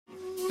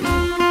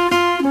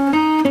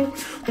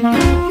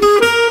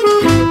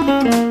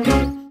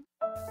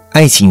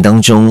爱情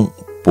当中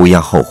不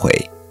要后悔，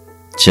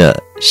这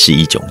是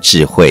一种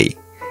智慧，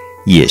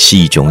也是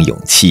一种勇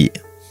气。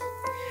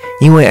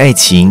因为爱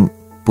情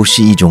不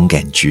是一种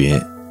感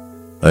觉，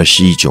而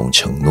是一种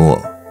承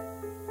诺。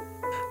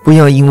不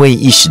要因为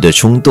一时的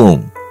冲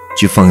动，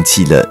就放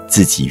弃了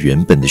自己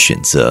原本的选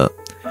择，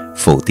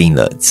否定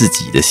了自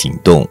己的行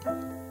动。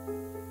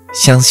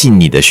相信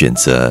你的选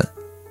择，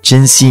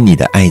珍惜你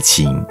的爱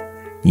情，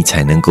你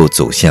才能够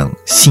走向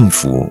幸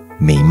福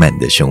美满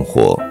的生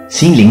活。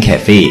心灵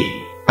Cafe，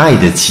爱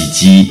的奇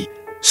迹。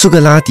苏格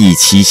拉底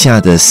旗下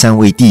的3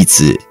位弟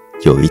子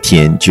有一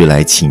天就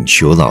来请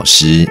求老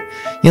师，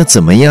要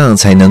怎么样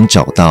才能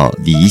找到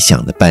理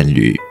想的伴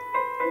侣。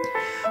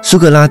苏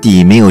格拉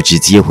底没有直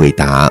接回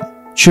答，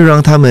却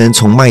让他们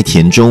从麦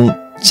田中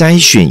摘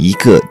选一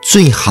个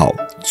最好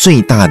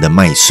最大的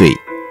麦穗，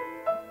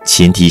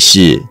前提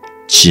是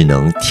只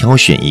能挑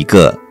选一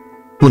个，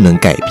不能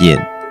改变，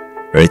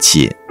而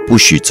且不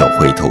许走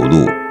回头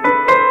路。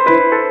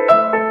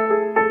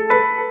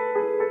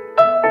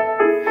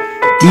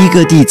第一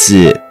个弟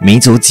子没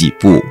走几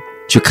步，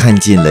就看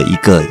见了一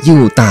个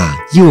又大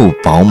又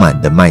饱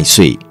满的麦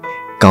穗，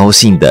高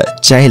兴地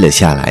摘了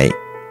下来。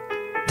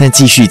但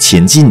继续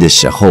前进的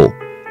时候，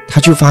他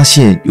就发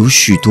现有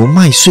许多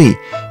麦穗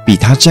比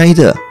他摘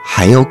的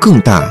还要更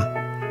大，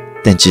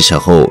但这时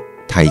候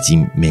他已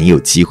经没有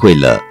机会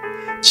了，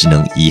只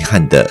能遗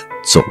憾地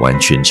走完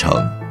全程。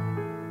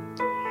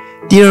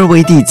第2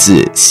位弟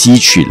子吸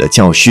取了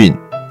教训，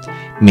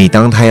每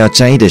当他要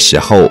摘的时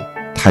候，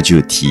他就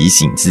提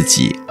醒自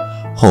己，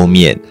后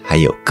面还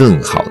有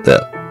更好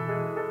的。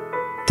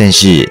但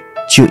是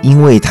就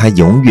因为他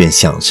永远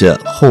想着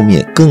后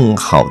面更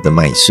好的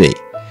麦穗，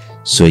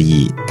所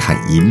以他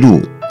一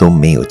路都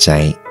没有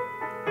摘，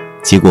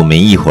结果没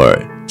一会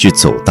儿就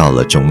走到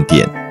了终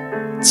点，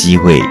机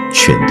会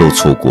全都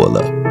错过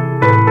了。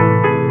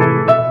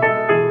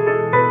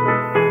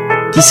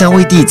第3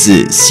位弟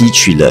子吸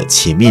取了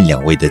前面2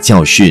位的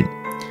教训，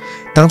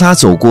当他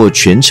走过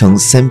全程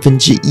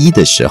1/3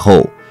的时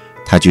候，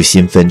他就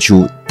先分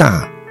出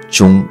大、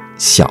中、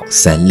小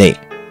3类，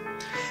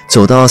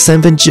走到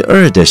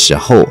2/3的时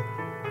候，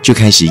就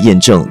开始验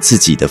证自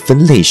己的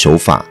分类手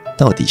法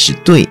到底是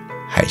对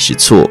还是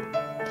错。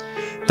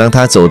当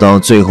他走到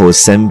最后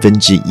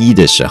1/3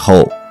的时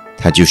候，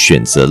他就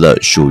选择了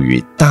属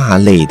于大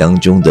类当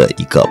中的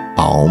一个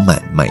饱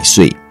满麦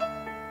穗。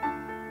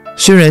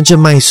虽然这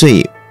麦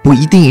穗不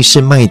一定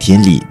是麦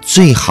田里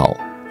最好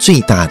最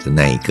大的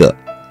那一个，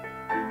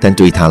但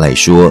对他来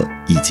说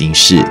已经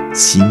是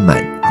心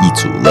满意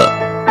足了。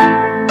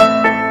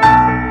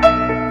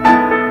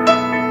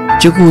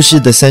这故事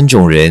的3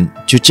种人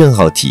就正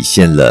好体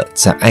现了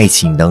在爱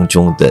情当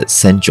中的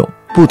3种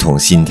不同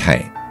心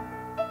态。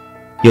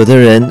有的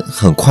人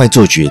很快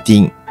做决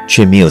定，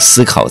却没有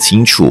思考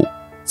清楚，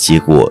结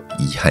果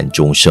遗憾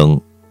终生。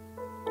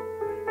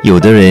有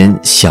的人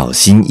小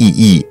心翼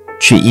翼，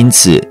却因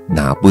此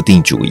拿不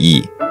定主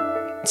意，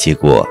结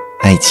果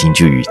爱情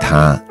就与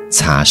他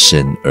擦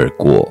身而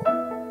过。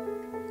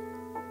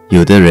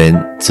有的人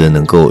则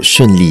能够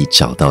顺利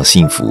找到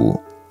幸福，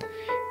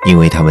因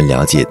为他们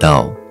了解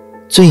到，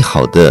最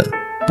好的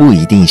不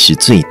一定是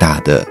最大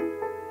的，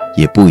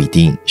也不一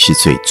定是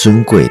最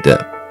尊贵的，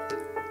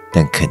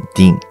但肯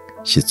定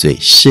是最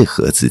适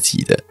合自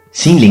己的。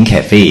心灵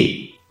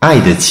Cafe，爱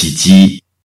的奇迹。